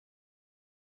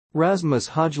Rasmus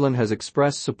Hojlund has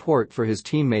expressed support for his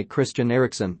teammate Christian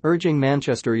Eriksen, urging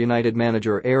Manchester United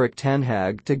manager Erik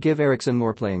to give Eriksen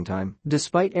more playing time.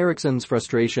 Despite Eriksen's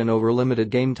frustration over limited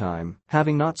game time,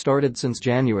 having not started since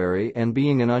January and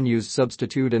being an unused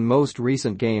substitute in most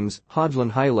recent games,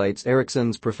 Hojlund highlights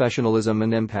Eriksen's professionalism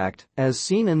and impact, as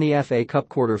seen in the FA Cup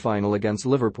quarter-final against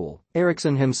Liverpool.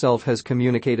 Eriksen himself has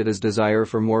communicated his desire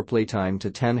for more playtime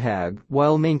to Ten Hag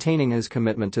while maintaining his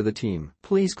commitment to the team.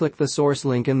 Please click the source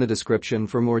link in the description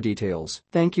for more details.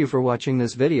 Thank you for watching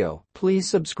this video. Please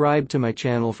subscribe to my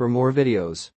channel for more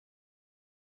videos.